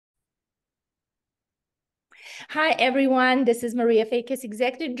Hi, everyone. This is Maria Feekes,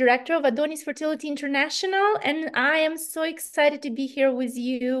 Executive Director of Adonis Fertility International, and I am so excited to be here with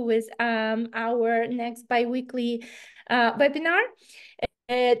you with our next biweekly webinar.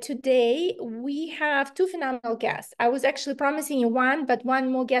 Today, we have two phenomenal guests. I was actually promising you one, but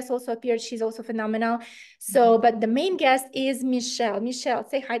one more guest also appeared. She's also phenomenal. But the main guest is Michelle. Michelle,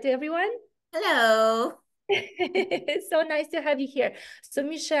 say hi to everyone. Hello. It's so nice to have you here. So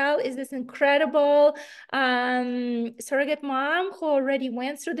Michelle is this incredible surrogate mom who already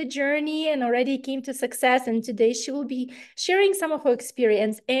went through the journey and already came to success. And today she will be sharing some of her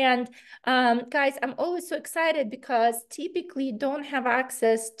experience. And guys, I'm always so excited because typically don't have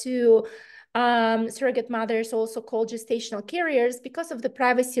access to surrogate mothers, also called gestational carriers, because of the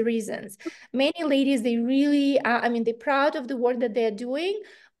privacy reasons. Many ladies, they really, they're proud of the work that they're doing,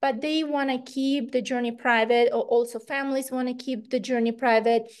 but they want to keep the journey private, or also families want to keep the journey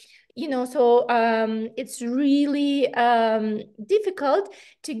private. It's really difficult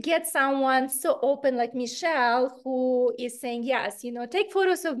to get someone so open like Michelle, who is saying, yes, take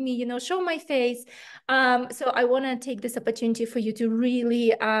photos of me, show my face. So I want to take this opportunity for you to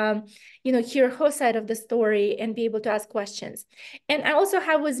really, hear her side of the story and be able to ask questions. And I also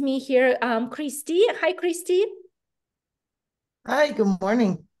have with me here, Christy. Hi, Christy. Hi, good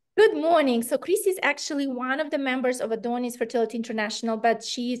morning. Good morning. So Christy is actually one of the members of Adonis Fertility International, but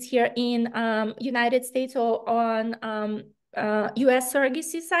she's here in United States or on US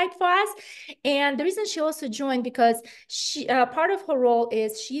surrogacy side for us. And the reason she also joined because she part of her role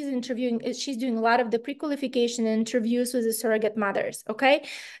is she's doing a lot of the pre-qualification interviews with the surrogate mothers. Okay.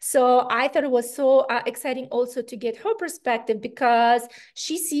 So I thought it was so exciting also to get her perspective because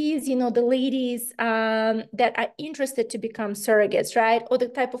she sees, the ladies that are interested to become surrogates, right? Or the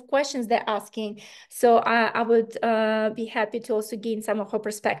type of questions they're asking. So I would be happy to also gain some of her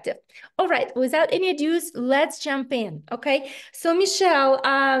perspective. All right, without any ado, let's jump in. Okay. So Michelle,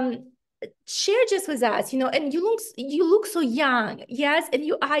 share just with us, and you look so young. Yes, and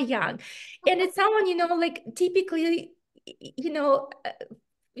you are young. And it's someone, like typically, you know, uh,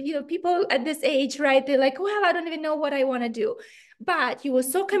 people at this age, right? They're like, well, I don't even know what I want to do. But you were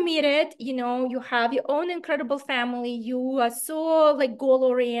so committed, you have your own incredible family. You are so like goal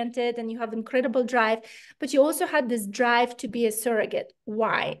oriented and you have incredible drive, but you also had this drive to be a surrogate.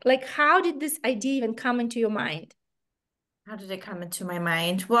 Why? Like, how did this idea even come into your mind? How did it come into my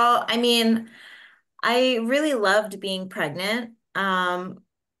mind? Well, I mean, I really loved being pregnant. But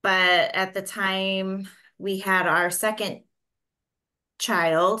at the time we had our second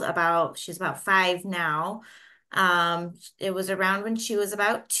child, she's about 5 now. It was around when she was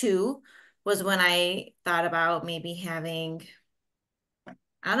about 2, was when I thought about maybe having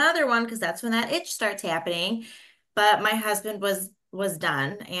another one, because that's when that itch starts happening. But my husband was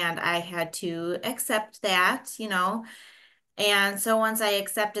done, and I had to accept that. And so once I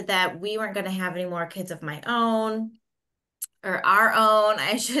accepted that we weren't going to have any more kids of my own, or our own,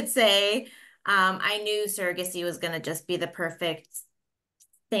 I should say, I knew surrogacy was going to just be the perfect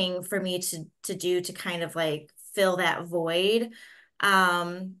thing for me to do to kind of like fill that void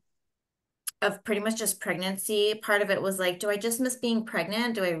um, of pretty much just pregnancy. Part of it was like, do I just miss being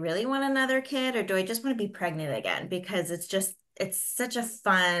pregnant? Do I really want another kid, or do I just want to be pregnant again? Because it's such a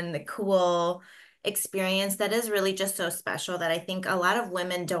fun, cool experience that is really just so special that I think a lot of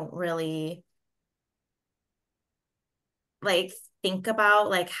women don't really like think about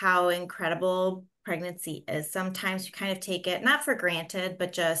like how incredible pregnancy is. Sometimes we kind of take it not for granted,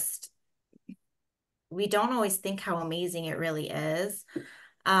 but just we don't always think how amazing it really is.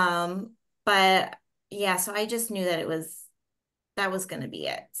 Um, but yeah, so I just knew that that was going to be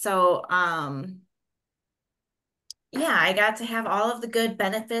it. So, yeah, I got to have all of the good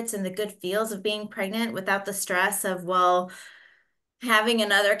benefits and the good feels of being pregnant without the stress of, well, having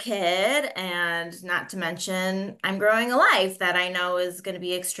another kid, and not to mention I'm growing a life that I know is going to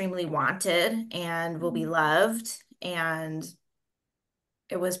be extremely wanted and will be loved. And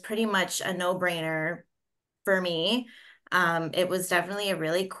it was pretty much a no-brainer for me. It was definitely a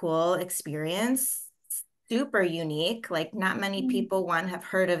really cool experience, super unique. Like not many people, one, have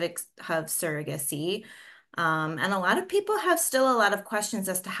heard of surrogacy. And a lot of people have still a lot of questions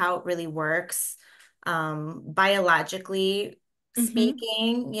as to how it really works. Biologically Mm-hmm.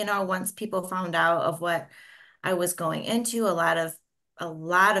 speaking, once people found out of what I was going into, a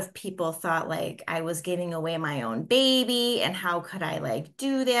lot of people thought like I was giving away my own baby, and how could I like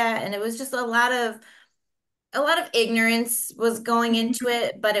do that? And it was just a lot of ignorance was going into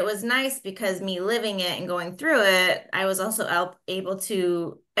it, but it was nice because me living it and going through it, I was also able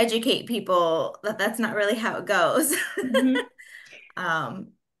to educate people that that's not really how it goes. Mm-hmm. Um,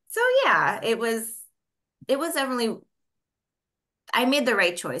 so yeah, was definitely, I made the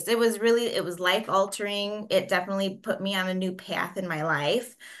right choice. It was life altering. It definitely put me on a new path in my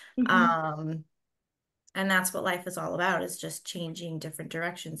life. Mhm. Um, and that's what life is all about, is just changing different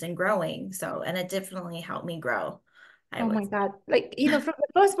directions and growing. So, and it definitely helped me grow, I Oh would my God. Like, from the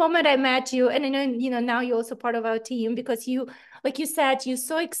first moment I met you, and I know, now you're also part of our team because like you said, you're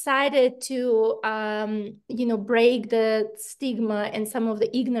so excited to, break the stigma and some of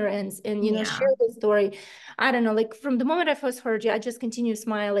the ignorance and, share Yeah. the story. I don't know, like from the moment I first heard you, I just continue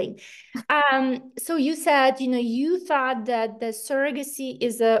smiling. So you said, you thought that the surrogacy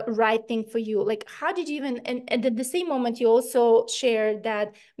is a right thing for you. Like, how did you even, and at the same moment, you also shared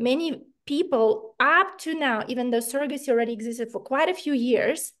that many people up to now, even though surrogacy already existed for quite a few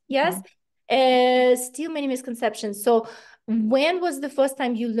years, yes, Mhm. still many misconceptions. So when was the first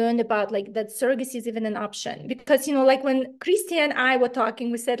time you learned about like that surrogacy is even an option? Because, like when Christy and I were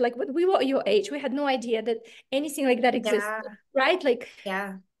talking, we said like when we were your age, we had no idea that anything like that existed, Yeah. right? Like,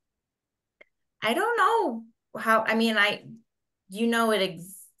 Yeah. I don't know how, I mean, I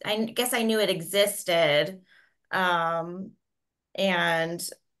guess I knew it existed. Um, and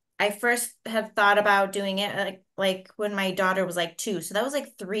I first have thought about doing it like when my daughter was like 2. So that was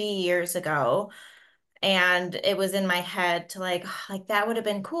like 3 years ago. And it was in my head to like that would have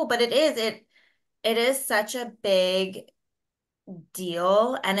been cool. But it is such a big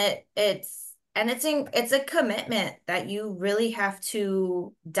deal, and it's a commitment that you really have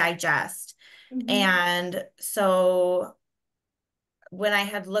to digest. mhm, And so when I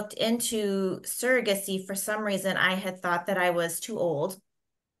had looked into surrogacy, for some reason, I had thought that I was too old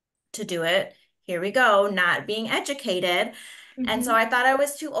to do it. Here we go, not being educated. And so mhm, I thought I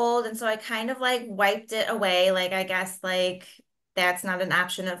was too old. And so I kind of like wiped it away. Like, I guess like that's not an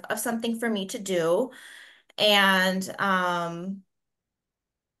option of something for me to do. And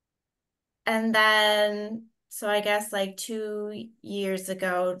then, so I guess like 2 years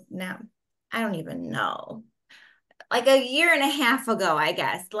ago now, I don't even know, like a year and a half ago, I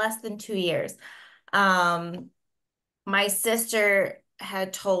guess, less than 2 years. Um, my sister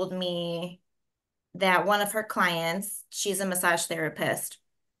had told me that one of her clients, she's a massage therapist,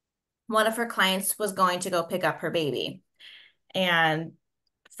 one of her clients was going to go pick up her baby and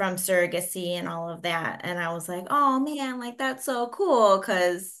from surrogacy and all of that. And I was like, oh man, like that's so cool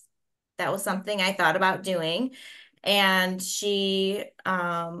because that was something I thought about doing. And she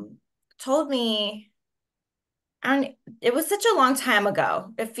told me, and it was such a long time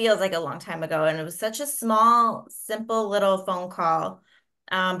ago. It feels like a long time ago. And it was such a small, simple little phone call.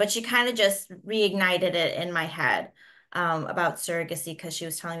 But she kind of just reignited it in my head about surrogacy because she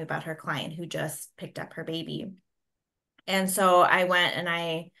was telling me about her client who just picked up her baby. And so I went and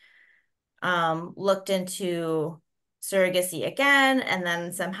I looked into surrogacy again, and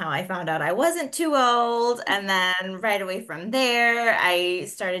then somehow I found out I wasn't too old. And then right away from there, I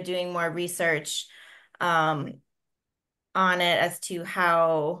started doing more research um, on it as to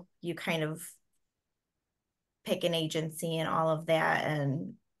how you kind of pick an agency and all of that.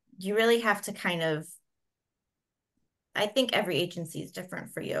 And you really have to kind of, I think every agency is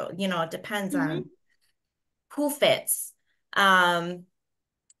different for you. It depends on mhm. who fits. Um,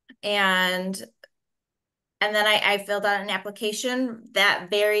 and And then I filled out an application that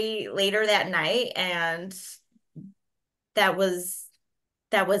very later that night, and that was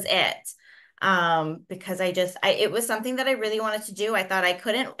that was it. Because it was something that I really wanted to do. I thought I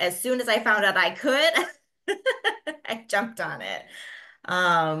couldn't. As soon as I found out I could, I jumped on it.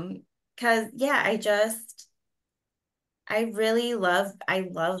 Because yeah, I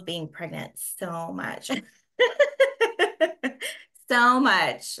love being pregnant so much. So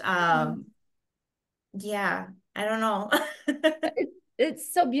much. Yeah, I don't know.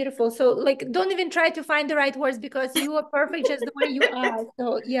 It's so beautiful. So like, don't even try to find the right words because you are perfect just the way you are.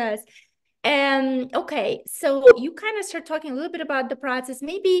 So yes. Okay, so you kind of start talking a little bit about the process,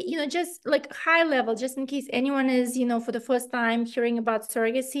 maybe, just like high level, just in case anyone is, for the first time hearing about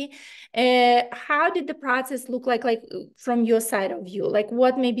surrogacy. How did the process look like from your side of view? Like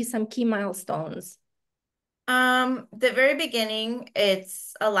what maybe some key milestones? The very beginning,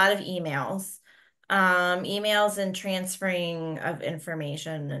 it's a lot of emails. Emails and transferring of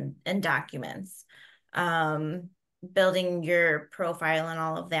information and documents. Um, Building your profile and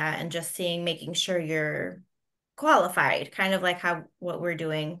all of that, and just making sure you're qualified, kind of like what we're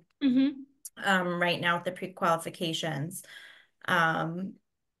doing Mm-hmm. right now with the pre-qualifications. Um,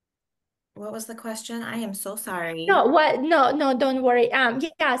 what was the question? I am so sorry. No, what? No, no, don't worry.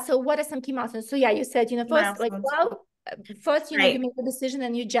 Yeah. So, what are some key milestones? So, yeah, you said, first, like, Milestones. well, first, you know, you Right. make a decision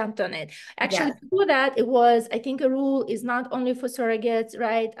and you jumped on it. Actually, Yes. before that, it was, I think a rule is not only for surrogates,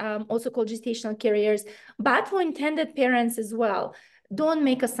 right? Also called gestational carriers, but for intended parents as well. Don't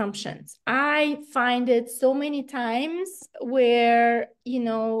make assumptions. I find it so many times where, you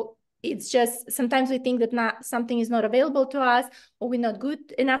know, it's just sometimes we think that not something is not available to us, or we're not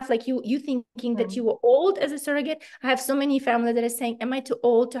good enough. Like you thinking that you were old as a surrogate. I have so many families that are saying, am I too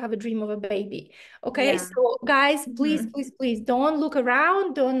old to have a dream of a baby? Okay, Yeah. so guys, please, Mhm. please, please don't look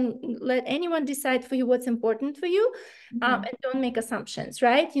around. Don't let anyone decide for you what's important for you. Mhm. And don't make assumptions,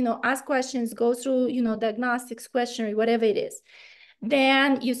 right? You know, ask questions, go through, you know, diagnostics, questionnaire, whatever it is.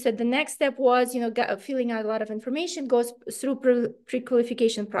 Then you said the next step was, you know, filling out a lot of information, goes through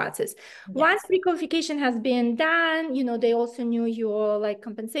pre-qualification process. Once Yes. pre-qualification has been done, you know, they also knew your like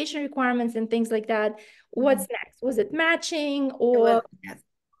compensation requirements and things like that. What's Mhm. next? Was it matching It was, or? yes.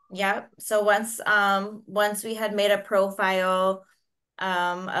 Yep. So once we had made a profile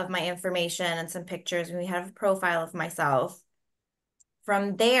of my information and some pictures, and we have a profile of myself.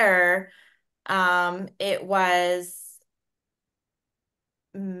 From there, it was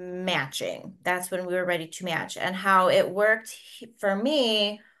matching. That's when we were ready to match. And how it worked for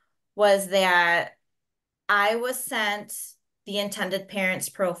me was that I was sent the intended parents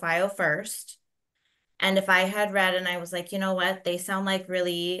profile first. And if I had read and I was like, you know what, they sound like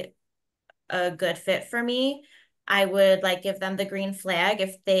really a good fit for me, I would like give them the green flag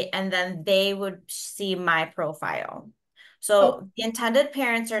if they, and then they would see my profile. Oh, So the intended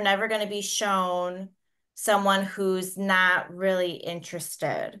parents are never going to be shown someone who's not really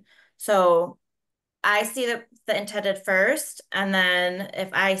interested. So I see the intended first, and then if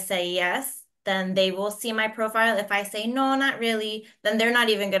I say yes, then they will see my profile. If I say no, not really, then they're not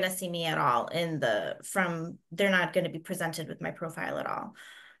even going to see me at all they're not going to be presented with my profile at all.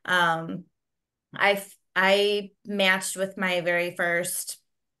 Um, I matched with my very first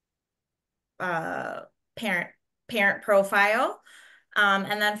uh parent parent profile.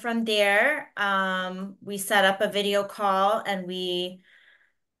 And then from there, we set up a video call and we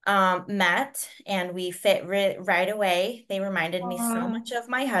met and we fit right away. They reminded me so much of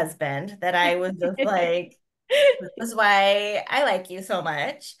my husband that I was just like, this is why I like you so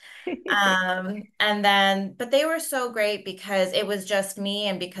much. And then, but they were so great because it was just me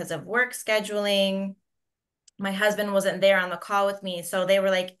and because of work scheduling, my husband wasn't there on the call with me. So they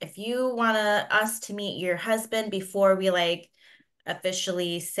were like, if you want us to meet your husband before we like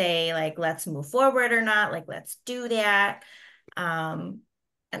officially say like, let's move forward or not, like, let's do that. Um,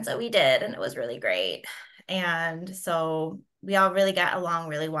 and so we did, and it was really great. And so we all really got along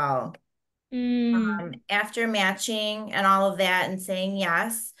really well. mm, After matching and all of that and saying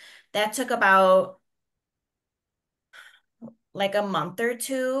yes, that took about like a month or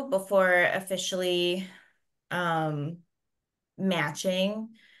two before officially um, matching.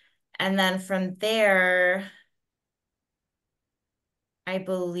 And then from there, I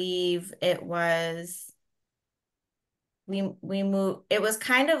believe it was we moved, it was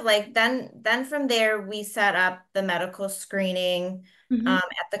kind of like then from there we set up the medical screening mhm.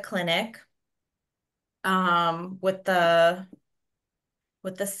 at the clinic with the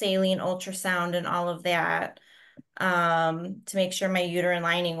saline ultrasound and all of that to make sure my uterine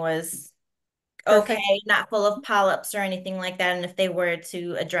lining was Perfect. okay, not full of polyps or anything like that, and if they were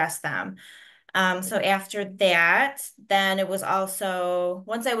to address them. So after that, then it was also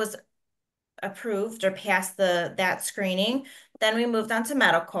once I was approved or passed that screening, then we moved on to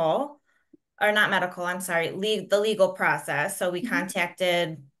medical, or not medical, I'm sorry, the legal process. So we Mhm.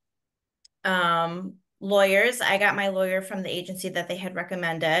 contacted lawyers. I got my lawyer from the agency that they had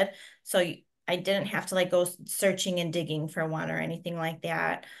recommended. So I didn't have to like go searching and digging for one or anything like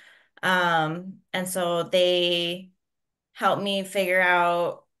that. And so they helped me figure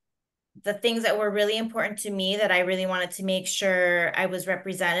out the things that were really important to me that I really wanted to make sure I was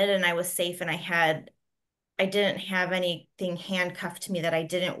represented and I was safe and I didn't have anything handcuffed to me that I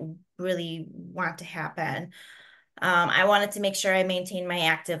didn't really want to happen. I wanted to make sure I maintained my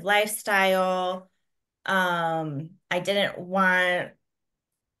active lifestyle. I didn't want,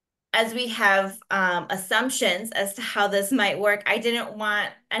 as we have assumptions as to how this might work, I didn't want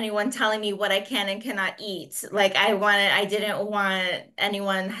anyone telling me what I can and cannot eat. Like I didn't want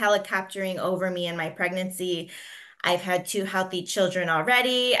anyone helicoptering over me in my pregnancy. I've had two healthy children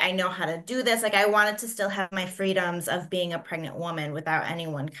already. I know how to do this. Like I wanted to still have my freedoms of being a pregnant woman without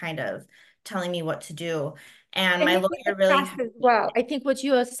anyone kind of telling me what to do. And And my you need the lawyer really trust helped as me. well. I think what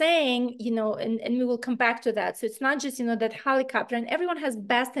you are saying, you know, and we will come back to that. So it's not just, you know, that helicopter and everyone has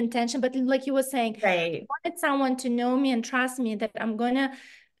best intention, but like you were saying, I Right. wanted someone to know me and trust me that I'm gonna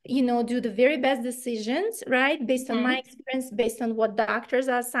do the very best decisions, right? Based on my experience, based on what doctors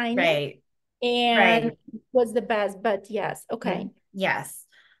are assigning. Right. And Right. what's the best, but yes, okay. Yes.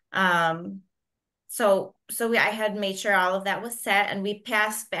 I had made sure all of that was set, and we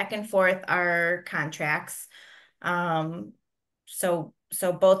passed back and forth our contracts. So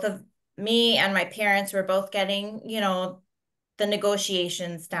both of me and my parents were both getting, the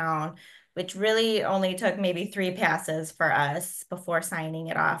negotiations down, which really only took maybe 3 passes for us before signing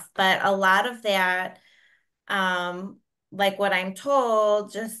it off. But a lot of that, like what I'm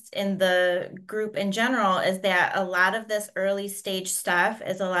told, just in the group in general, is that a lot of this early stage stuff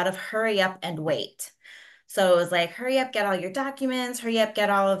is a lot of hurry up and wait. So it was like, hurry up, get all your documents, hurry up, get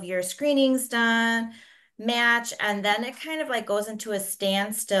all of your screenings done, match. And then it kind of like goes into a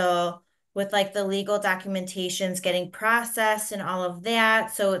standstill with like the legal documentations getting processed and all of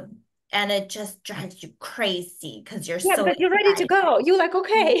that. And it just drives you crazy because you're Yeah, so but you're ready to excited. go. You're like,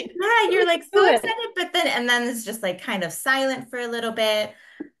 okay. Yeah, you're like Do so it. excited, and then it's just like kind of silent for a little bit.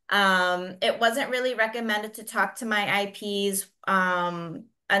 It wasn't really recommended to talk to my IPs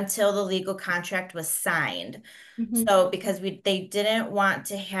until the legal contract was signed. So because they didn't want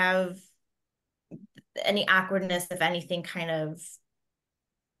to have any awkwardness if anything kind of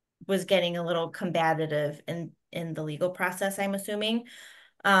was getting a little combative in the legal process, I'm assuming.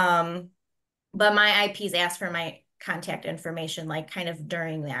 But my IPs asked for my contact information like kind of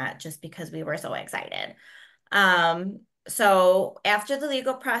during that, just because we were so excited. So after the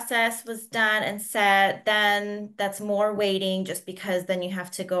legal process was done and set, then that's more waiting, just because then you have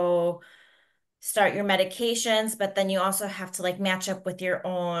to go start your medications, but then you also have to like match up with your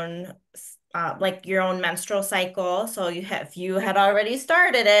own like your own menstrual cycle. So if you had already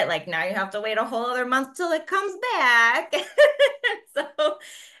started it, like now you have to wait a whole other month till it comes back. So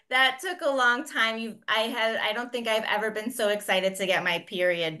that took a long time. I don't think I've ever been so excited to get my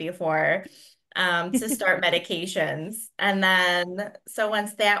period before, to start medications. And then so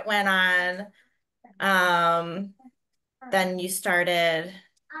once that went on, then you started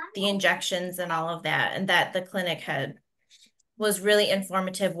the injections and all of that, and that the clinic was really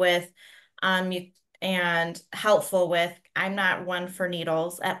informative with, you and helpful with. I'm not one for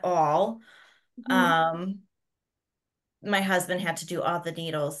needles at all. My husband had to do all the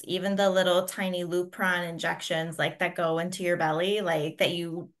needles, even the little tiny Lupron injections like that go into your belly, like that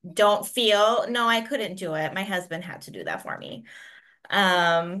you don't feel. No, I couldn't do it. My husband had to do that for me.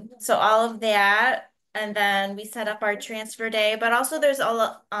 So all of that, and then we set up our transfer day, but also there's a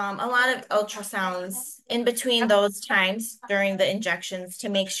lot of ultrasounds in between those times during the injections to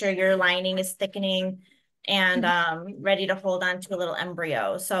make sure your lining is thickening and ready to hold on to a little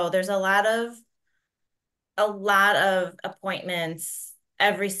embryo. So there's a lot of appointments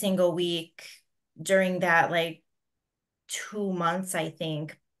every single week during that like 2 months, I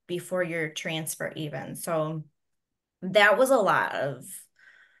think, before your transfer even. So that was a lot of,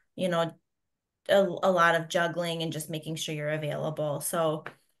 you know, a lot of juggling and just making sure you're available. So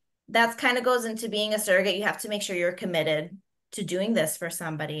that's kind of goes into being a surrogate. You have to make sure you're committed to doing this for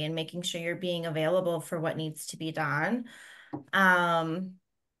somebody and making sure you're being available for what needs to be done. But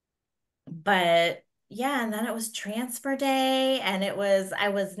yeah, and then it was transfer day, and I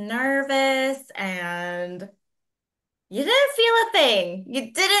was nervous, and you didn't feel a thing.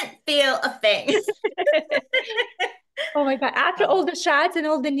 You didn't feel a thing. Oh my God. After all the shots and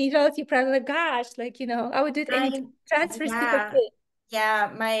all the needles, you probably like, gosh, like, I would do it anytime. Transfer is super Yeah. quick.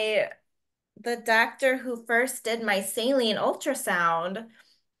 Yeah, the doctor who first did my saline ultrasound,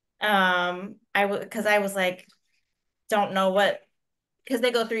 because I was like, don't know what, because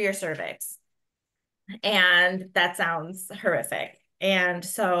they go through your cervix, and that sounds horrific. And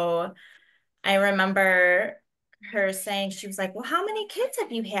so I remember her saying, she was like, well, how many kids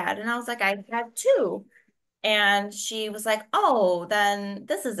have you had? And I was like, I've had two. And she was like, oh, then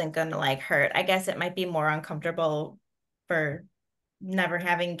this isn't gonna like hurt. I guess it might be more uncomfortable for never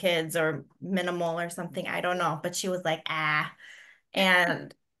having kids or minimal or something. I don't know. But she was like, ah.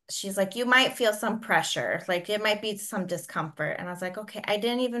 And she's like, you might feel some pressure. Like it might be some discomfort. And I was like, okay, I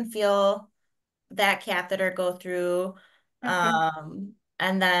didn't even feel that catheter go through. Okay.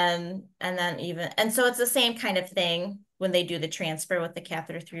 And so it's the same kind of thing when they do the transfer with the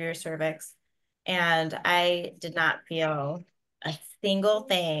catheter through your cervix. And I did not feel a single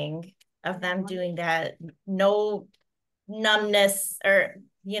thing of them doing that. No numbness or,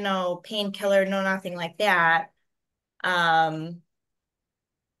 painkiller, no, nothing like that. And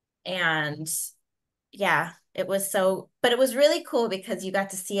yeah, but it was really cool because you got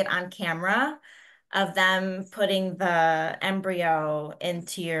to see it on camera of them putting the embryo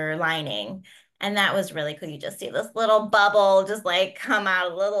into your lining. And that was really cool. You just see this little bubble just like come out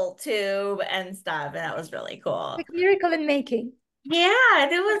of a little tube and stuff. And that was really cool. Like miracle in making. Yeah,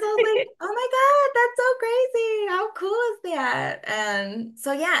 and it was, I was like, oh my God, that's so crazy. How cool is that? And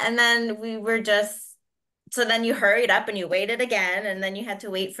so, yeah, and then we were just, so then you hurried up and you waited again, and then you had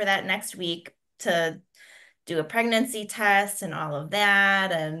to wait for that next week to do a pregnancy test and all of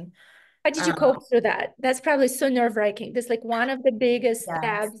that. And How did you um, cope through that? That's probably so nerve-wracking. That's like one of the biggest yes,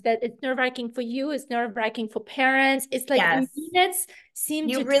 steps that it's nerve-wracking for you, it's nerve-wracking for parents. It's like yes, minutes seem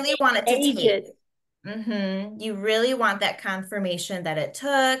you to really take want it to take. ages. You really want that confirmation that it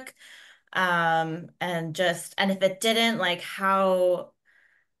took. And if it didn't, like how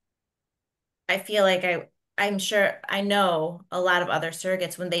I feel like I'm sure I know a lot of other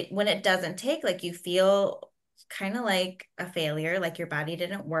surrogates when it doesn't take, like you feel kind of like a failure, like your body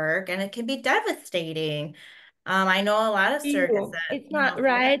didn't work, and it can be devastating. I know a lot of surrogates You. that, It's not feel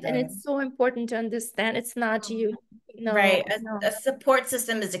right. that And way. it's so important to understand it's not you. No, Right. A no. support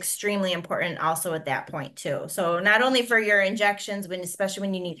system is extremely important also at that point too. So not only for your injections, especially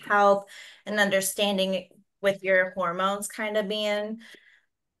when you need help and understanding with your hormones kind of being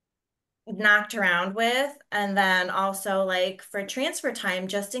knocked around with, and then also like for transfer time,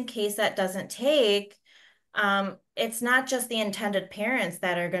 just in case that doesn't take, it's not just the intended parents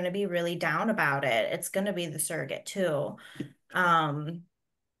that are going to be really down about it. It's going to be the surrogate too. Um,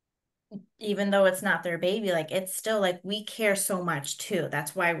 Even though it's not their baby, like it's still like we care so much too.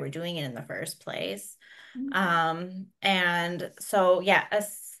 That's why we're doing it in the first place. And so yeah, a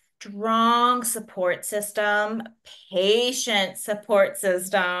strong support system, patient support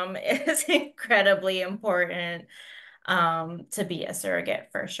system is incredibly important to be a surrogate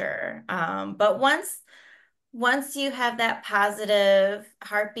for sure. But once you have that positive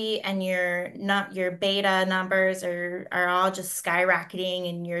heartbeat and your beta numbers are all just skyrocketing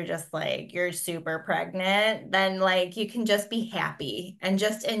and you're just like you're super pregnant, then like you can just be happy and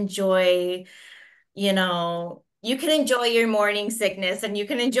just enjoy, you can enjoy your morning sickness and you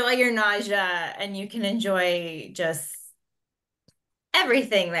can enjoy your nausea and you can enjoy just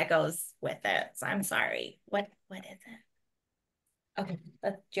everything that goes with it. So I'm sorry. What is it? Okay,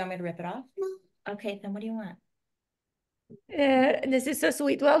 do you want me to rip it off? No. Okay, then what do you want? This is so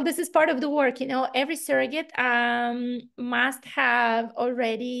sweet. Well, this is part of the work, every surrogate must have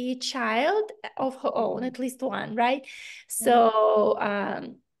already child of her own, at least one, right? So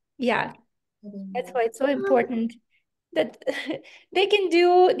yeah, that's why it's so important that they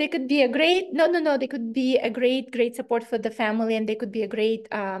could be a great, no, they could be a great support for the family, and they could be a great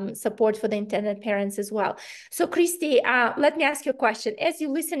support for the intended parents as well. So Christy, let me ask you a question. As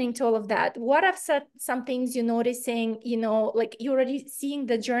you're listening to all of that, what are some things you're noticing, like you're already seeing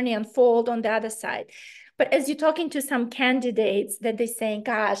the journey unfold on the other side, but as you're talking to some candidates that they're saying,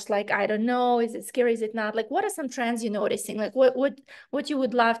 gosh, like, I don't know, is it scary, is it not? Like, what are some trends you're noticing? Like what you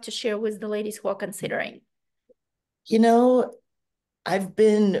would love to share with the ladies who are considering? You know, I've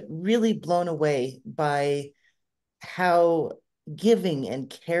been really blown away by how giving and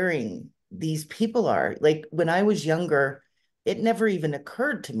caring these people are. Like when I was younger, it never even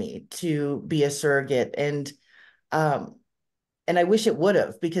occurred to me to be a surrogate. Um and I wish it would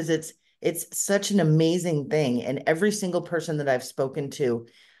have, because it's such an amazing thing. And every single person that I've spoken to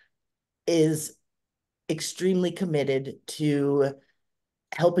is extremely committed to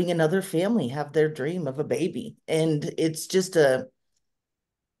helping another family have their dream of a baby. And it's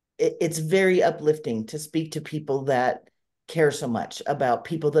very uplifting to speak to people that care so much about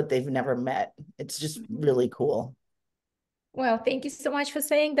people that they've never met. It's just really cool. Well, thank you so much for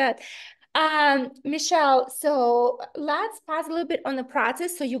saying that. Michelle, so let's pause a little bit on the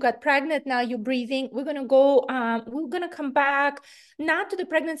process. So you got pregnant, now you're breathing. We're gonna come back, not to the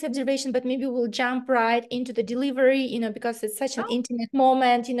pregnancy observation, but maybe we'll jump right into the delivery, because it's such an intimate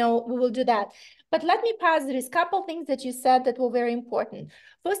moment, we will do that. But let me pause. There is a couple things that you said that were very important.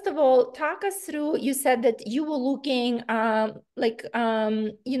 First of all, talk us through, you said that you were looking, first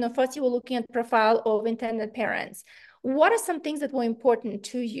you were looking at profile of intended parents. What are some things that were important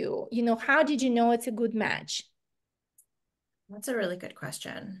to you? How did you know it's a good match? That's a really good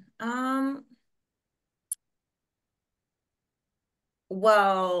question.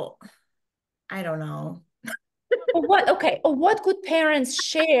 Well, I don't know. Or what could parents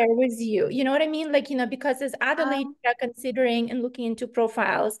share with you? You know what I mean? Like, because as other ladies Um, are considering and looking into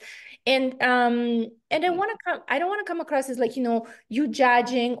profiles, and I don't want to come across as like, you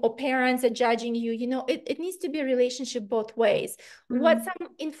judging or parents are judging you. It needs to be a relationship both ways. What's some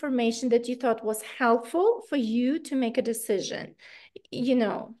information that you thought was helpful for you to make a decision? You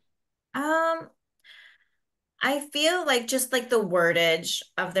know. um, I feel like just like the wordage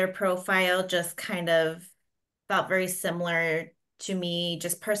of their profile just kind of felt very similar to me,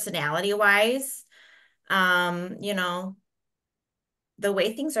 just personality wise. You know, the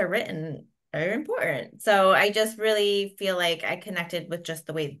way things are written are important. So I just really feel like I connected with just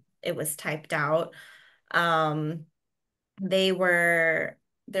the way it was typed out. Um, they were,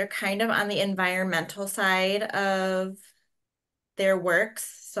 they're kind of on the environmental side of their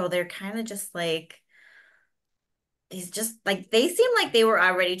works. So they're kind of just like, these just like, they seem like they were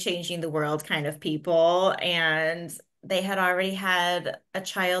already changing the world kind of people. And they had already had a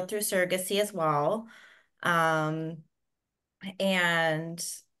child through surrogacy as well. Um, and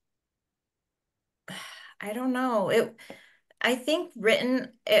I don't know. I think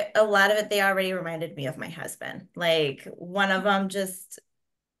a lot of it, they already reminded me of my husband. Like one of them just,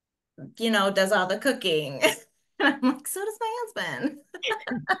 does all the cooking. And I'm like, so does my husband.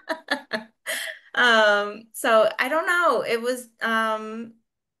 So I don't know.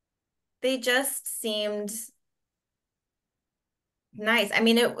 They just seemed nice. I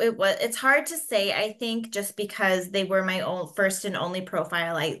mean, it's hard to say, I think, just because they were my own first and only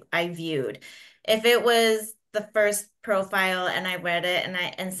profile I viewed. If it was the first profile and I read it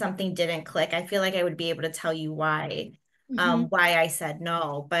and something didn't click, I feel like I would be able to tell you why I said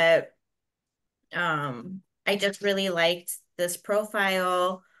no. But I just really liked this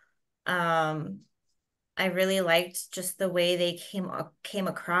profile. Um, I really liked just the way they came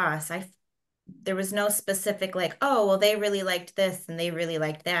across. There was no specific like, oh, well, they really liked this and they really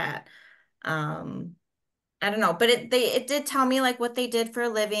liked that. Um, I don't know, but it did tell me like what they did for a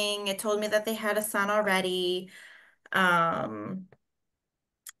living. It told me that they had a son already. Um,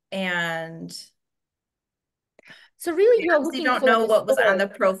 and So really, I you're honestly looking don't for know the what was on story. the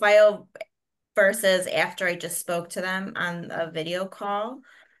profile versus after I just spoke to them on a video call.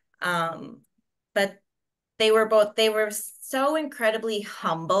 Um, but they were so incredibly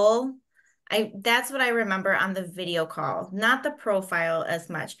humble. That's what I remember on the video call, not the profile as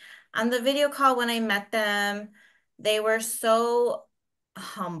much. On the video call when I met them, they were so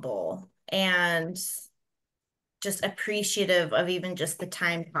humble and just appreciative of even just the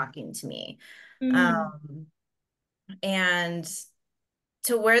time talking to me. Mm. Um, and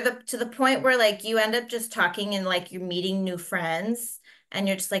to the point where like you end up just talking and like you're meeting new friends and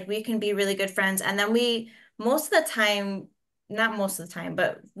you're just like we can be really good friends, and then we most of the time, not most of the time,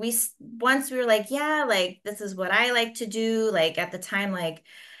 but once we were like, yeah, like this is what I like to do. Like at the time, like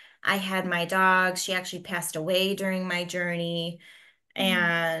I had my dog, she actually passed away during my journey,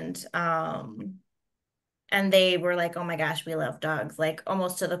 Mm. and they were like, oh my gosh, we love dogs, like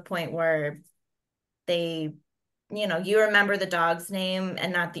almost to the point where they, you remember the dog's name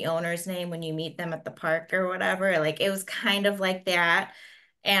and not the owner's name when you meet them at the park or whatever. Like it was kind of like that.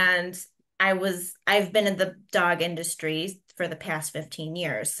 And I've been in the dog industry for the past 15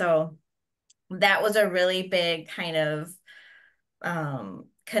 years. So that was a really big kind of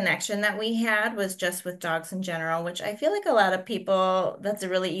connection that we had, was just with dogs in general, which I feel like a lot of people, that's a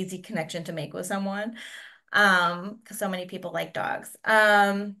really easy connection to make with someone. Because so many people like dogs.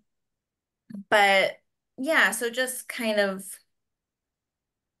 But yeah, so just kind of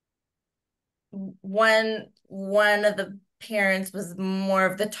one of the parents was more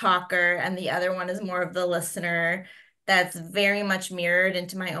of the talker and the other one is more of the listener. That's very much mirrored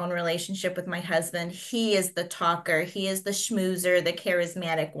into my own relationship with my husband. He is the talker, he is the schmoozer, the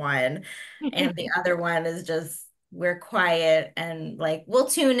charismatic one, and the other one is just, we're quiet and like we'll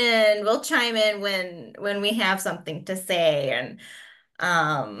tune in, we'll chime in when we have something to say. And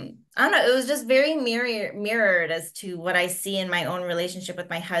I don't know, it was just very mirrored as to what I see in my own relationship with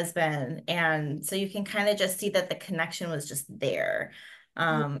my husband. And so you can kind of just see that the connection was just there.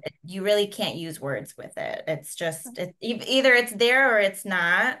 You really can't use words with it. It's just either it's there or it's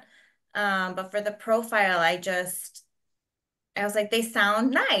not. But for the profile, I was like, they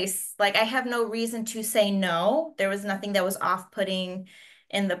sound nice. Like I have no reason to say no. There was nothing that was off-putting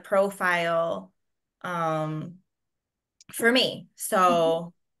in the profile for me.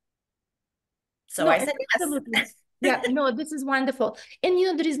 So No, I and said absolutely. yes. Yeah, no, this is wonderful. And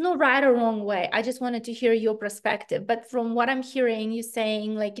there is no right or wrong way. I just wanted to hear your perspective. But from what I'm hearing, you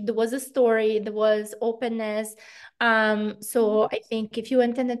saying like there was a story, there was openness. So I think if you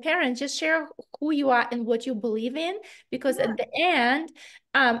intended parents, just share who you are and what you believe in, because Yeah. at the end,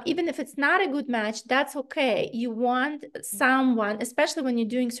 Even if it's not a good match, that's okay. You want someone, especially when you're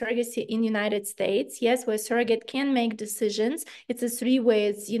doing surrogacy in the United States, yes, where surrogate can make decisions. It's a three-way,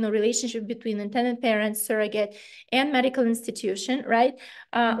 it's, relationship between intended parents, surrogate, and medical institution, right?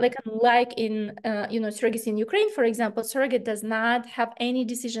 Like in, surrogacy in Ukraine, for example, surrogate does not have any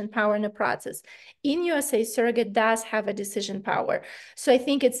decision power in the process. In USA, surrogate does have a decision power. So I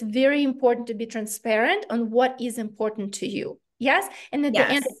think it's very important to be transparent on what is important to you. Yes. And at the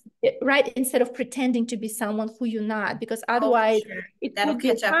end, Yes. right, instead of pretending to be someone who you're not, because Oh, for otherwise sure. it That'll could be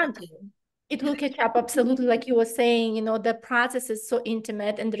a catch up with conflict. you. It will catch up, absolutely. Like you were saying, the process is so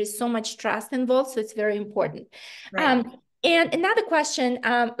intimate and there is so much trust involved. So it's very important. Right. And another question,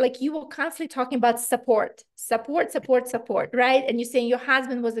 like you were constantly talking about support, right? And you're saying your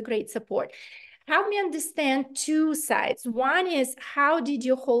husband was a great support. Help me understand two sides. One is, how did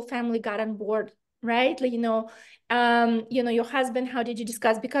your whole family got on board, right? Like, your husband, how did you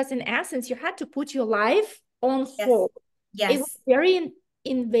discuss? Because in essence, you had to put your life on Yes. hold. It was Yes. very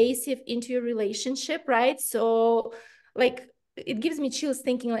invasive into your relationship, right? So like it gives me chills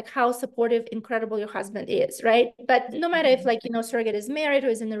thinking like how supportive, incredible your husband is, right? But no matter if, like, surrogate is married or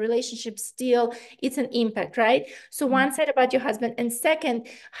is in a relationship, still it's an impact, right? So one side about your husband, and second,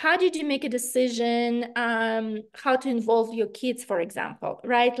 how did you make a decision how to involve your kids, for example,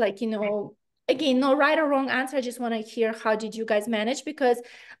 right? Like, again, no right or wrong answer. I just want to hear how did you guys manage, because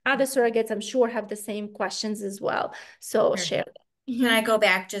other surrogates, I'm sure, have the same questions as well. So Sure. share. Can I go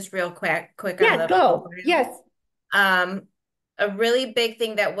back just real quick on Yes, the go. profile? Yes. Um, a really big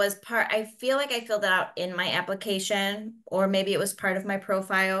thing that was I feel like I filled it out in my application, or maybe it was part of my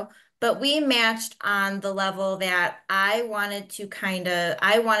profile, but we matched on the level that I wanted to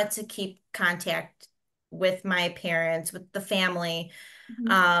keep contact with my parents, with the family,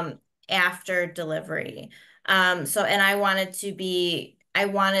 um, after delivery. And I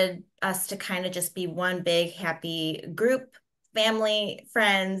wanted us to kind of just be one big happy group, family,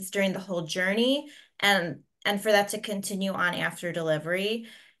 friends during the whole journey, and for that to continue on after delivery.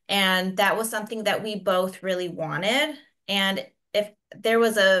 And that was something that we both really wanted. And if there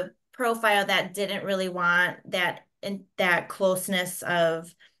was a profile that didn't really want that closeness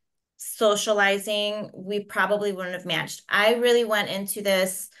of socializing, we probably wouldn't have matched. I really went into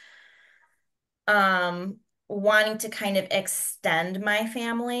this um wanting to kind of extend my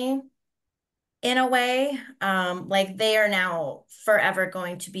family in a way. Like they are now forever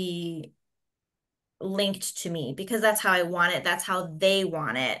going to be linked to me because that's how I want it. That's how they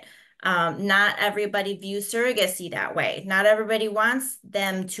want it. Not everybody views surrogacy that way. Not everybody wants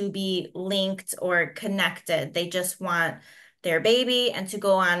them to be linked or connected. They just want their baby and to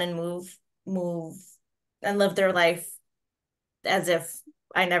go on and move and live their life as if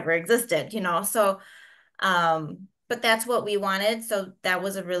I never existed. But that's what we wanted. So that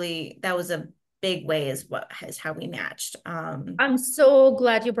was a big way is how we matched. I'm so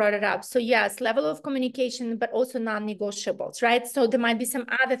glad you brought it up. So yes, level of communication, but also non-negotiables, right? So there might be some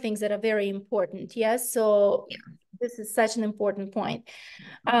other things that are very important. Yes. So Yeah. this is such an important point.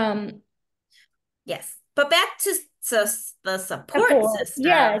 Um, Yes. But back to the support support. Yes,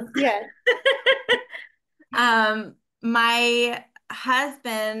 system. yes. My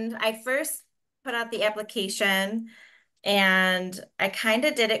husband, I first put out the application and I kind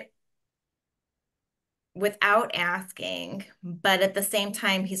of did it without asking, but at the same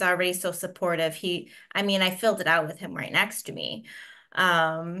time, he's already so supportive. I mean, I filled it out with him right next to me.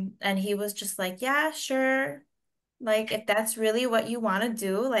 And he was just like, yeah, sure. Like, if that's really what you want to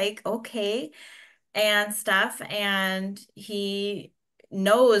do, like, okay, and stuff. And he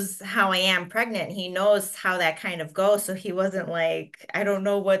knows how I am pregnant. He knows how that kind of goes. So he wasn't like, I don't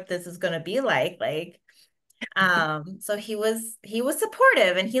know what this is going to be like. So he was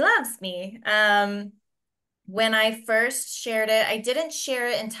supportive and he loves me. When I first shared it, I didn't share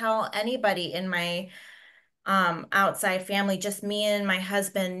it and tell anybody in my outside family, just me and my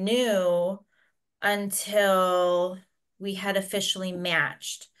husband knew until we had officially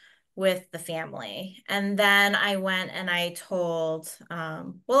matched with the family. And then I went and I told,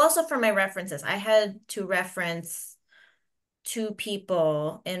 well, also for my references, I had to reference two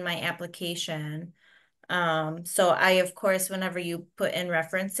people in my application. So I, of course, whenever you put in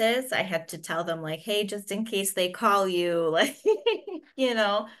references, I had to tell them like, hey, just in case they call you, like, you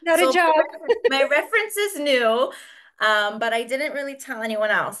know, Not a so job. my references knew, but I didn't really tell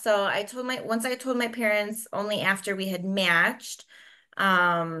anyone else. So once I told my parents only after we had matched,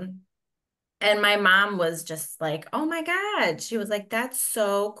 um, and my mom was just like, oh my God. She was like, that's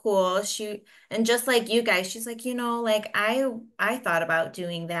so cool. And just like you guys, she's like, like I thought about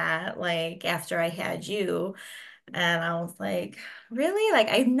doing that, like after I had you. And I was like, really? Like,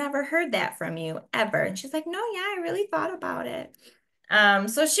 I've never heard that from you ever. And she's like, no, yeah, I really thought about it.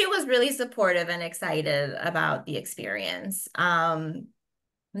 So she was really supportive and excited about the experience.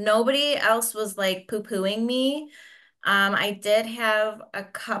 Nobody else was like poo-pooing me. I did have a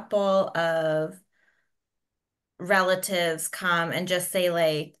couple of relatives come and just say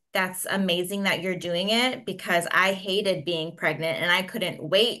like, that's amazing that you're doing it because I hated being pregnant and I couldn't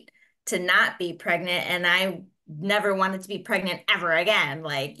wait to not be pregnant and I never wanted to be pregnant ever again.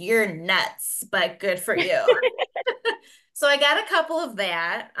 Like, you're nuts, but good for you. So I got a couple of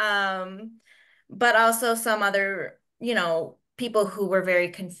that. But also some other, people who were very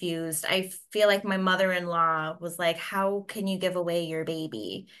confused. I feel like my mother-in-law was like, how can you give away your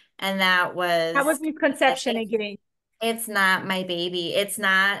baby? And that How was was like, misconception again? it's not my baby. It's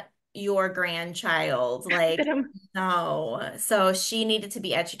not your grandchild. Like, no. So she needed to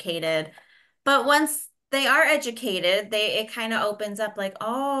be educated. But once they are educated, it kind of opens up like,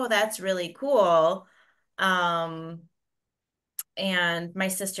 oh, that's really cool. Um, and my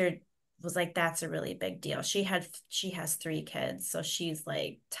sister was like, that's a really big deal. She has 3 kids, so she's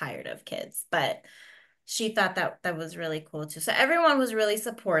like tired of kids, but she thought that was really cool too. So everyone was really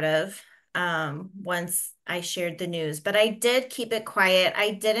supportive once I shared the news, but I did keep it quiet.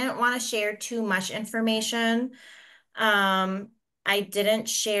 I didn't want to share too much information. Um, I didn't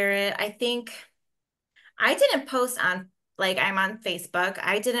share it. I think I didn't post on like I'm on Facebook.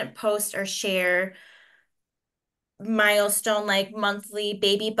 I didn't post or share milestone like monthly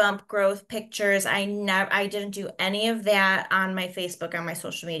baby bump growth pictures. I didn't do any of that on my Facebook, on my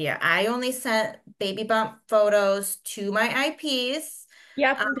social media. I only sent baby bump photos to my IPs.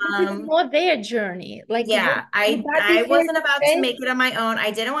 Yeah, because it's Um, more their journey. Like, yeah, would that be I fair wasn't to about to say? make it on my own.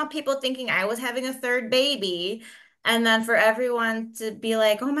 I didn't want people thinking I was having a third baby. And then for everyone to be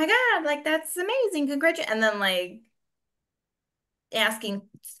like, oh my God, like that's amazing. Congratulations. And then like asking,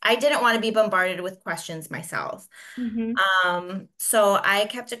 I didn't want to be bombarded with questions myself. Mm-hmm. So I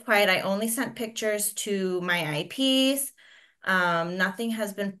kept it quiet. I only sent pictures to my IPs. Nothing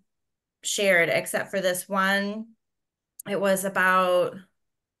has been shared except for this one. It was about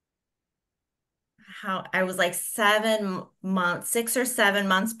how I was like 7 months, 6 or 7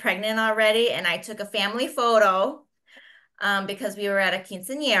 months pregnant already, and I took a family photo because we were at a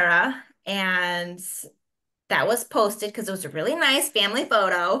quinceañera, and that was posted because it was a really nice family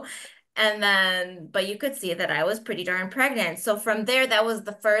photo. And then, but you could see that I was pretty darn pregnant. So from there, that was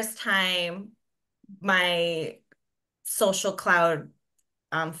the first time my social cloud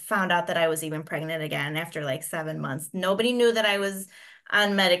found out that I was even pregnant again after like 7 months. Nobody knew that I was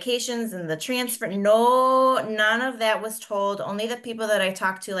on medications and the transfer. No, none of that was told. Only the people that I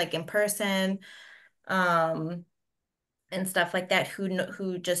talked to, like in person, um, and stuff like that,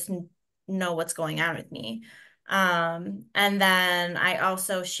 who just know what's going on with me. And then I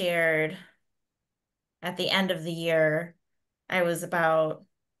also shared at the end of the year, I was about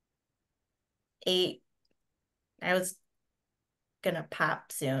 8. I was gonna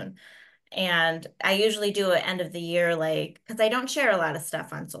pop soon. And I usually do an end of the year, like, because I don't share a lot of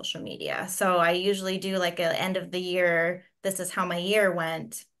stuff on social media. So I usually do like an end of the year, this is how my year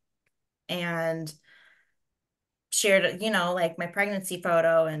went, and shared, like my pregnancy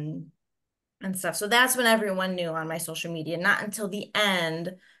photo and stuff. So that's when everyone knew on my social media, not until the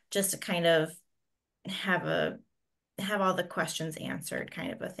end, just to kind of have all the questions answered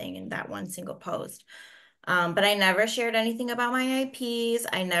kind of a thing in that one single post. But I never shared anything about my IPs.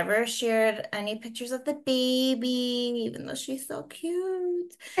 I never shared any pictures of the baby, even though she's so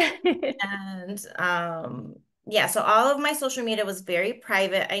cute. And yeah, so all of my social media was very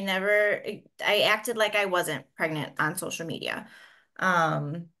private. I acted like I wasn't pregnant on social media.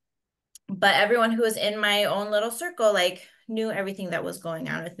 Um, but everyone who was in my own little circle like knew everything that was going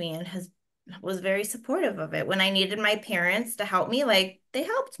on with me and was very supportive of it. When I needed my parents to help me, like they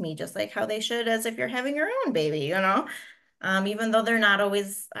helped me just like how they should as if you're having your own baby. Even though they're not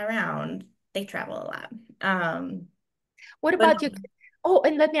always around, they travel a lot. What But about you? Oh,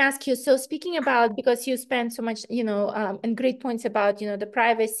 and let me ask you. So speaking about, because you spend so much, and great points about, the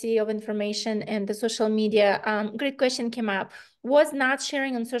privacy of information and the social media. Great question came up. Was not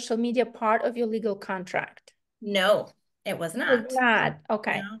sharing on social media part of your legal contract? no, it was Was not. not.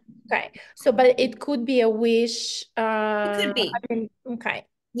 Okay. No, Okay. So, but it could be a wish. it could I be. mean, okay.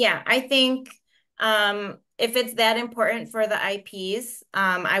 Yeah, I think if it's that important for the IPs,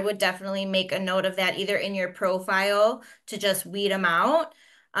 I would definitely make a note of that either in your profile to just weed them out,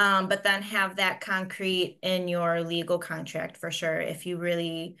 but then have that concrete in your legal contract for sure if you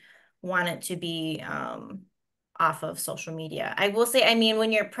really want it to be off of social media. I will say, I mean,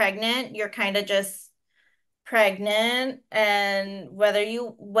 when you're pregnant, you're kind of just pregnant, and whether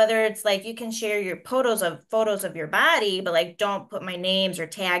it's like you can share your photos of your body, but like don't put my names or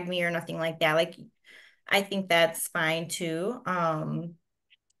tag me or nothing like that. Like I think that's fine too.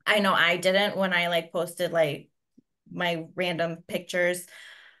 I know I didn't when I like posted like my random pictures,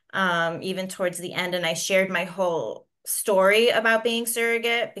 even towards the end, and I shared my whole story about being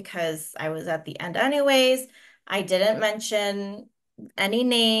surrogate because I was at the end anyways. I didn't mention any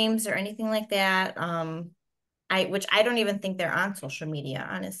names or anything like that. Which I don't even think they're on social media,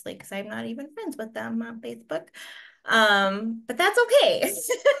 honestly, because I'm not even friends with them on Facebook. But that's okay. 'Cause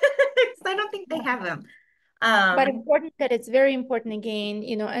I don't think they have them. But Um, important that it's very important again,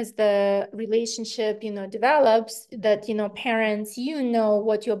 as the relationship, develops, that, parents,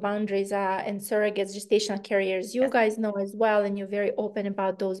 what your boundaries are, and surrogates, gestational carriers, you guys know as well, and you're very open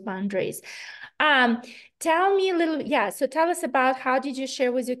about those boundaries. Um, Tell me a little, yeah. So tell us about how did you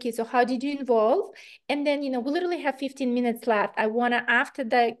share with your kids? So how did you involve? And then, we literally have 15 minutes left. I want to, after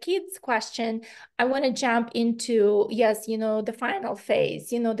the kids question, I want to jump into, yes, the final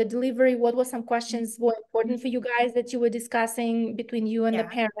phase, the delivery. What were some questions were important for you guys that you were discussing between you and the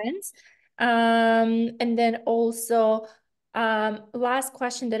yeah. parents? And then also, last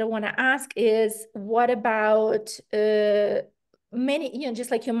question that I want to ask is, what about many,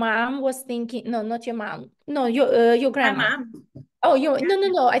 just like your mom was thinking, no, not your mom, no, your My grandma. mom. Oh,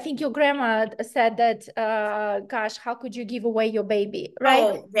 no. I think your grandma said that, gosh, how could you give away your baby, right?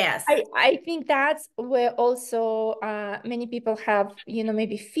 Oh, yes. I think that's where also many people have,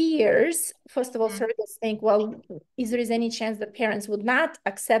 maybe fears. First of all, Mhm. surrogates think, well, is there is any chance that parents would not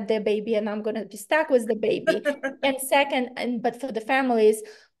accept their baby and I'm going to be stuck with the baby? And second, but for the families,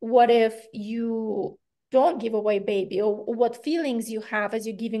 what if you don't give away baby, or what feelings you have as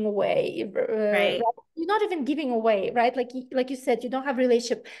you're giving away, Right. right? You're not even giving away, right? Like you said, you don't have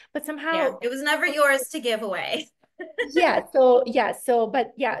relationship, but Yeah. somehow, It was never yours to give away. so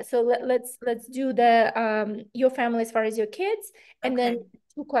let's do the your family as far as your kids, and then Okay.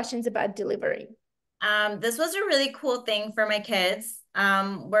 2 questions about delivery. This was a really cool thing for my kids.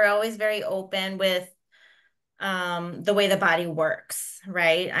 We're always very open with the way the body works,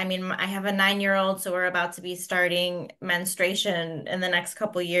 right? I mean, I have a 9-year-old, so we're about to be starting menstruation in the next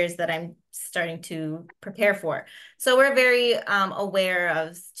couple years that I'm starting to prepare for. So we're very aware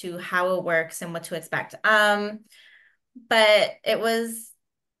of to how it works and what to expect. But it was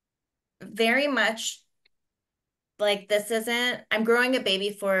very much like I'm growing a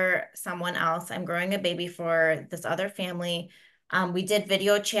baby for someone else. I'm growing a baby for this other family. We did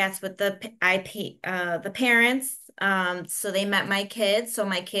video chats with the parents. So they met my kids, so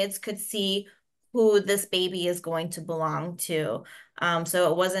my kids could see who this baby is going to belong to.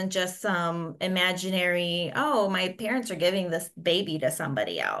 So it wasn't just some imaginary, oh, my parents are giving this baby to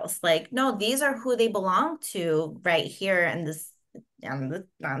somebody else. Like, no, these are who they belong to right here in this on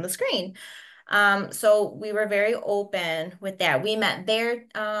the screen. So we were very open with that. We met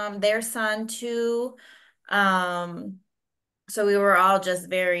their son too. Um, so we were all just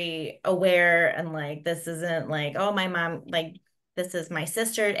very aware and like this isn't like, oh, my mom, like this is my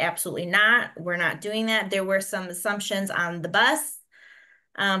sister. Absolutely not. We're not doing that. There were some assumptions on the bus,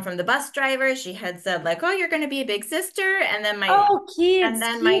 from the bus driver. She had said like, oh, you're gonna be a big sister. Oh, And kids,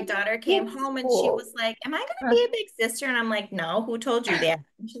 then my kids, daughter came kids home and she school. was like, am I gonna Uh, be a big sister? And I'm like, no, who told you that?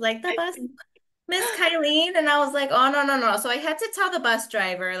 And she's like, the bus Miss Kylene. And I was like, oh, no, no, no. So I had to tell the bus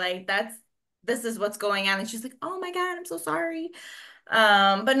driver, like, this is what's going on. And she's like, oh my God, I'm so sorry.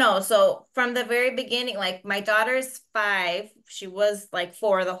 But no, so from the very beginning, like my daughter's 5, she was like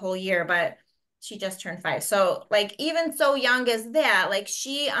 4 the whole year, but she just turned 5. So like even so young as that, like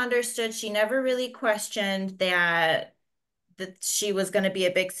she understood, she never really questioned that she was going to be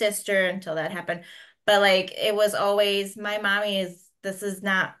a big sister until that happened. But like it was always my mommy is this is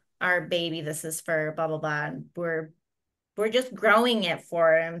not our baby. This is for blah blah blah. And we're just growing it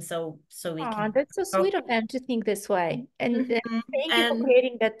for him so we oh, can. that's so Oh, sweet of them to think this way. And mhm. thank you for And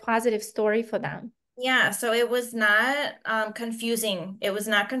creating that positive story for them. yeah, so it was not confusing. It was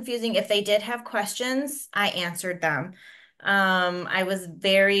not confusing. If they did have questions, I answered them. I was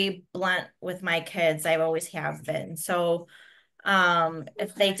very blunt with my kids. I always have been. So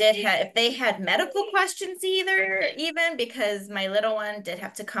if they had medical questions even because my little one did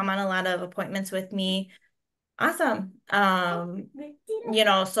have to come on a lot of appointments with me. Awesome.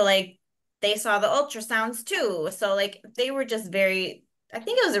 So like they saw the ultrasounds too. So like they were just I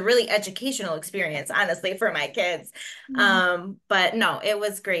think it was a really educational experience, honestly, for my kids. Mm. But no, it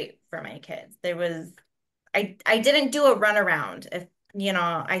was great for my kids. I didn't do a runaround.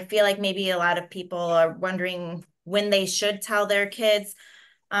 I feel like maybe a lot of people are wondering when they should tell their kids.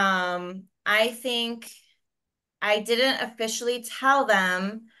 I think I didn't officially tell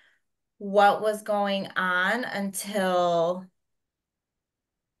them what was going on until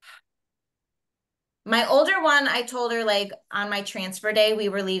my older one. I told her like on my transfer day, we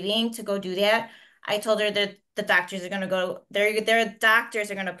were leaving to go do that. I told her that the doctors are going to go, their doctors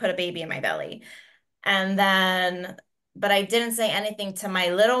are going to put a baby in my belly. And then, but I didn't say anything to my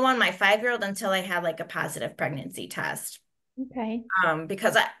little one, my 5-year-old, until I had like a positive pregnancy test. Okay.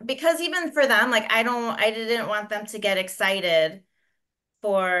 Because even for them, like I didn't want them to get excited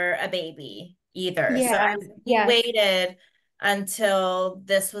for a baby either. So Yes. we Yes. waited until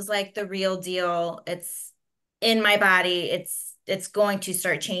this was like the real deal. It's in my body. It's going to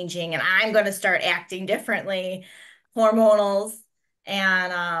start changing and I'm going to start acting differently, hormonals.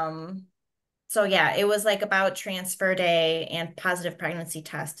 And so yeah, it was like about transfer day and positive pregnancy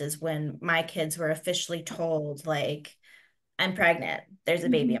test is when my kids were officially told like I'm pregnant. There's a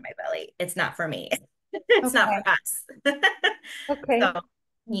baby in Mhm. my belly. It's not for me. It's not Okay. for us. Okay. So,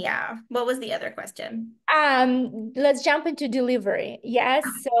 yeah. What was the other question? Let's jump into delivery. Yes.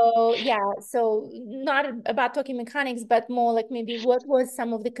 So yeah, so not about talking mechanics, but more like maybe what was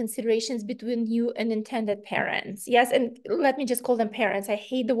some of the considerations between you and intended parents? Yes, and let me just call them parents. I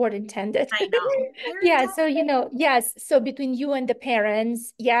hate the word intended. I know. They're Yeah, intense. so yes, so between you and the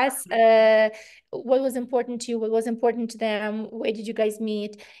parents, yes, what was important to you, what was important to them, where did you guys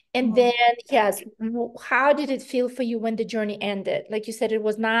meet? And then, yes, how did it feel for you when the journey ended? Like you said, it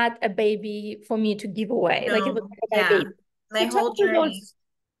was not a baby for me to give away, like it was No, my yeah. baby. My So whole talk to journey. those,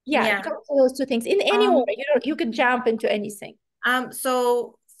 yeah, Yeah. talk to those two things in any order. Um, You could jump into anything.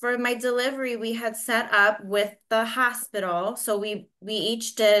 so for my delivery, we had set up with the hospital. So we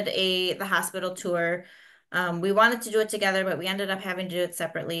each did the hospital tour. We wanted to do it together, but we ended up having to do it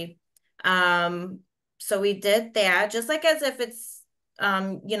separately. Um, so we did that, just like as if it's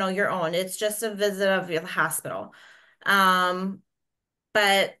your own. It's just a visit of the hospital. Um,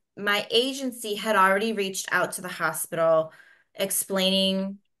 but my agency had already reached out to the hospital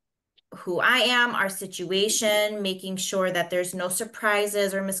explaining who I am, our situation, making sure that there's no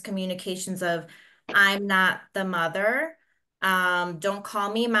surprises or miscommunications of I'm not the mother. Don't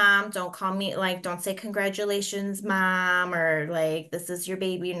call me mom. Don't call me like, don't say congratulations, mom, or like this is your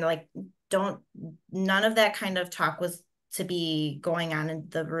baby. And like, don't, none of that kind of talk was to be going on in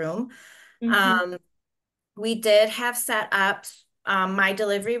the room. Mm-hmm. Um, we did have set up my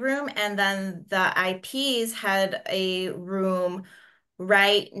delivery room, and then the IPs had a room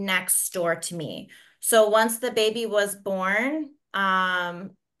right next door to me. So once the baby was born, and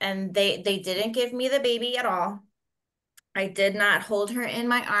they didn't give me the baby at all. I did not hold her in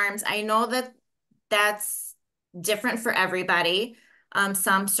my arms. I know that that's different for everybody.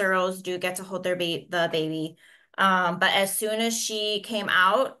 Some surros do get to hold the baby. But as soon as she came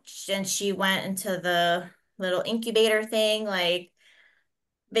out and she went into the little incubator thing, like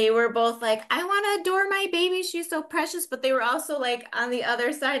they were both like, I want to adore my baby. She's so precious. But they were also like on the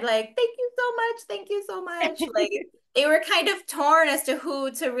other side, like, thank you so much. Thank you so much. Like they were kind of torn as to who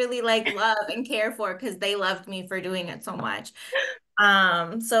to really like love and care for because they loved me for doing it so much.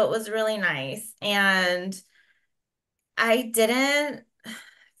 So it was really nice. And I didn't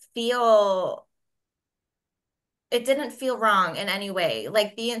feel it didn't feel wrong in any way.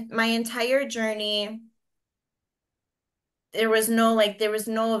 Like my entire journey there was no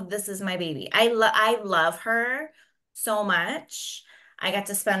this is my baby. I love her so much. I got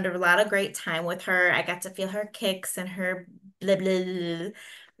to spend a lot of great time with her. I got to feel her kicks and her blah blah, blah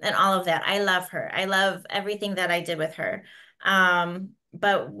and all of that. I love her. I love everything that I did with her.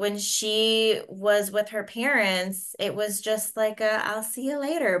 But when she was with her parents, it was just like I'll see you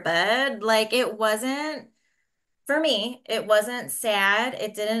later, bud. Like it wasn't for me, it wasn't sad.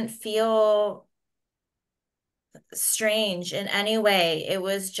 It didn't feel strange in any way. It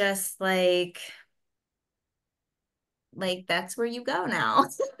was just like that's where you go now.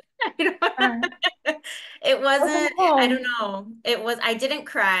 I don't, it Welcome wasn't, I don't home. know. I didn't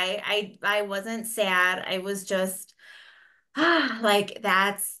cry. I wasn't sad. I was just like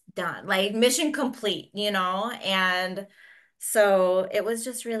that's done. Like mission complete. And so it was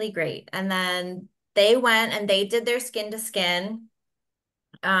just really great. And then they went and they did their skin to skin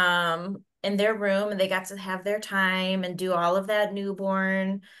in their room and they got to have their time and do all of that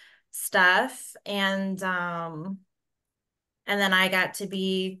newborn stuff and then I got to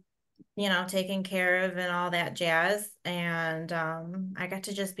be taken care of and all that jazz and I got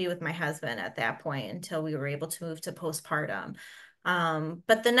to just be with my husband at that point until we were able to move to postpartum.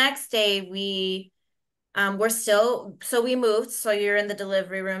 But the next day we're still so we moved, so you're in the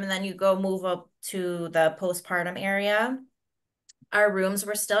delivery room and then you go move up to the postpartum area. Our rooms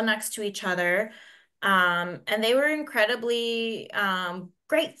were still next to each other. And they were incredibly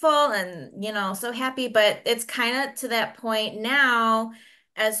grateful and, so happy. But it's kind of to that point now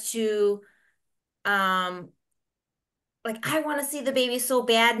as to, um, like, I want to see the baby so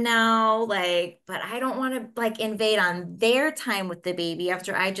bad now, like, but I don't want to like invade on their time with the baby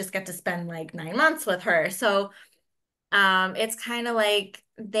after I just got to spend like 9 months with her. So, it's kind of like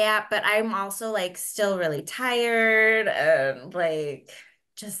that, but I'm also like still really tired and like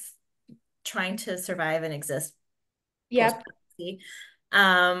just trying to survive and exist Yep. post-pregnancy.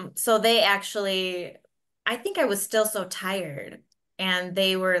 So they actually, I think I was still so tired, and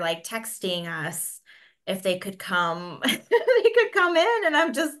they were like texting us if they could come, they could come in, and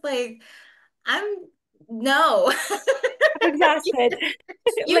I'm just like, I'm no. I'm exhausted.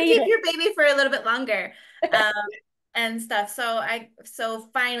 You keep Later. your baby for a little bit longer. Um, and stuff. So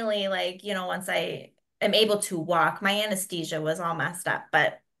finally, like, once I am able to walk, my anesthesia was all messed up,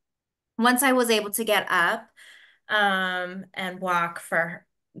 but once I was able to get up, and walk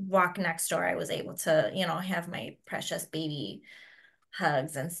next door, I was able to, have my precious baby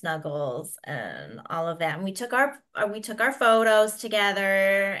hugs and snuggles and all of that. And we took our photos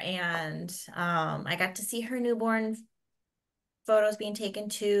together, and I got to see her newborn photos being taken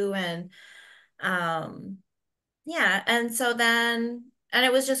too. And um yeah, and so then, and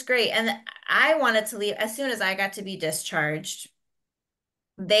it was just great. And I wanted to leave as soon as I got to be discharged.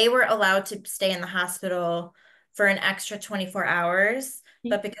 They were allowed to stay in the hospital for an extra 24 hours,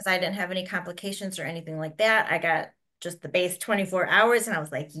 but because I didn't have any complications or anything like that, I got just the base 24 hours, and I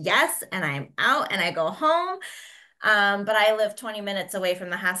was like, yes, and I'm out and I go home. But I live 20 minutes away from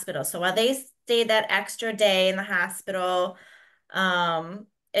the hospital. So while they stayed that extra day in the hospital,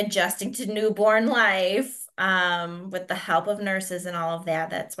 adjusting to newborn life, with the help of nurses and all of that,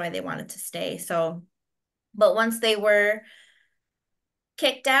 that's why they wanted to stay. So, but once they were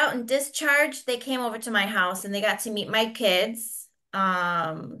kicked out and discharged, they came over to my house and they got to meet my kids.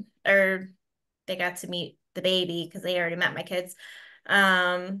 Or they got to meet the baby because they already met my kids.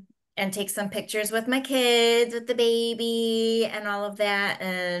 And take some pictures with my kids, with the baby and all of that,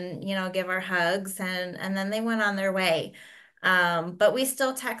 and give our hugs, and then they went on their way. But we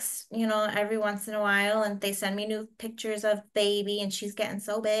still text, every once in a while, and they send me new pictures of baby, and she's getting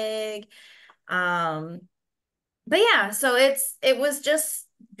so big. Um, but yeah, so it was just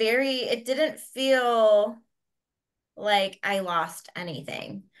it didn't feel like I lost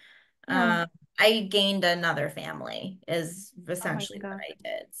anything. No. Um, I gained another family is Oh my essentially what God. I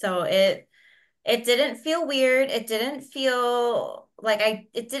did. So it didn't feel weird. It didn't feel like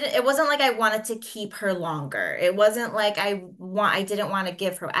it wasn't like I wanted to keep her longer. It wasn't like I didn't want to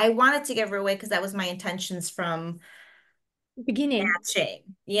give her. I wanted to give her away because that was my intentions from Beginning. matching,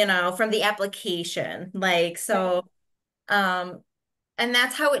 from the application. Like, Right. so, um, and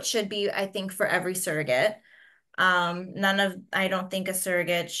that's how it should be, I think, for every surrogate. I don't think a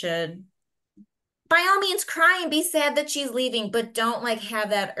surrogate should, by all means, cry and be sad that she's leaving, but don't like have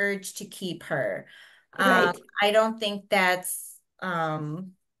that urge to keep her. Um, Right. I don't think that's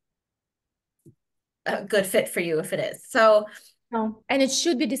a good fit for you if it is. So, No. And it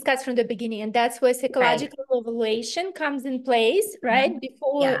should be discussed from the beginning. And that's where right. psychological evaluation comes in place, right? Mhm.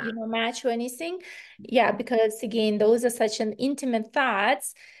 Before, Yeah, match or anything. Yeah, because again, those are such an intimate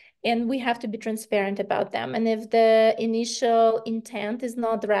thoughts, and we have to be transparent about them. And if the initial intent is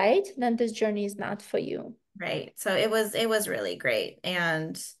not right, then this journey is not for you. right. So it was really great.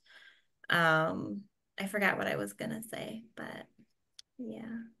 And um I forgot what I was gonna say, but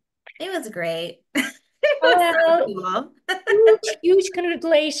yeah, it was great. It was so Well, cool. huge, huge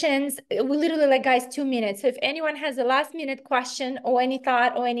congratulations. We literally like, guys, 2 minutes. So if anyone has a last minute question or any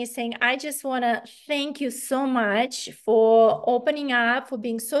thought or anything, I just want to thank you so much for opening up, for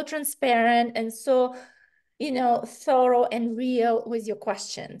being so transparent and so, thorough and real with your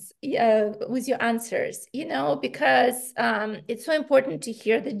questions, with your answers, because it's so important to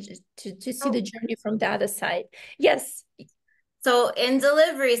hear to see the journey from the other side. Yes. So in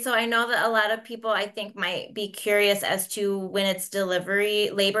delivery, so I know that a lot of people I think might be curious as to when it's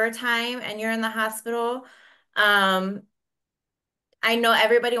delivery labor time and you're in the hospital. Um, I know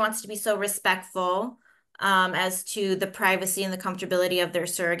everybody wants to be so respectful as to the privacy and the comfortability of their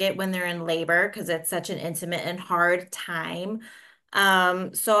surrogate when they're in labor because it's such an intimate and hard time.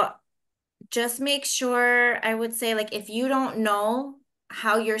 So just make sure, I would say, like, if you don't know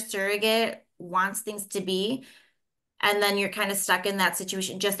how your surrogate wants things to be, and then you're kind of stuck in that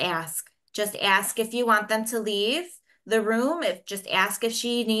situation, just ask. Just ask if you want them to leave the room. Just ask if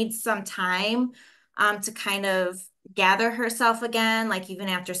she needs some time to kind of gather herself again, like even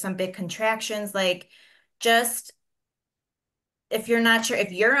after some big contractions, like just if you're not sure,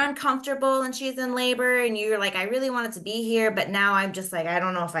 if you're uncomfortable and she's in labor and you're like, I really wanted to be here, but now I'm just like, I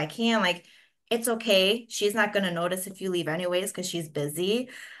don't know if I can, like, it's okay. She's not going to notice if you leave anyways, because she's busy.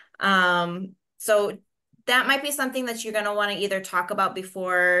 So that might be something that you're going to want to either talk about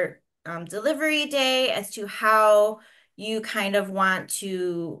before delivery day as to how you kind of want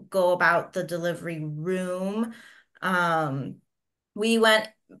to go about the delivery room. We went,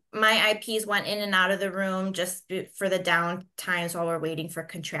 my IPs went in and out of the room just for the down times while we're waiting for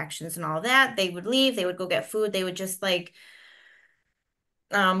contractions and all that. They would leave, they would go get food, they would just like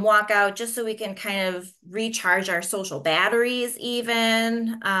walk out just so we can kind of recharge our social batteries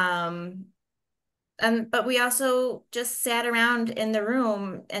even. But we also just sat around in the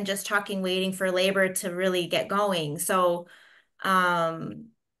room and just talking, waiting for labor to really get going. So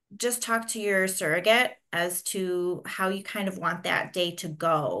just talk to your surrogate as to how you kind of want that day to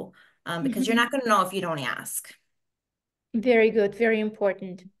go, because you're not going to know if you don't ask. Very good, very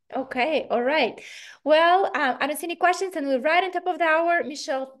important. Okay, all right. Well, I don't see any questions, and we're right on top of the hour.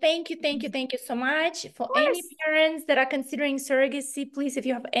 Michelle, thank you so much. For any parents that are considering surrogacy, please, if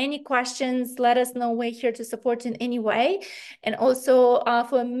you have any questions, let us know. We're here to support in any way. And also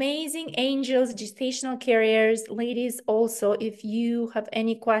for amazing angels, gestational carriers, ladies, also, if you have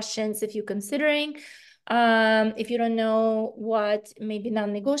any questions, if you're considering, if you don't know what maybe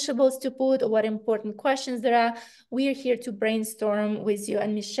non-negotiables to put or what important questions there are, we are here to brainstorm with you.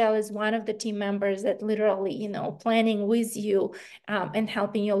 And Michelle is one of the team members that literally, you know, planning with you and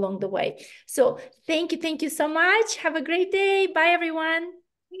helping you along the way. So thank you so much. Have a great day. Bye, everyone.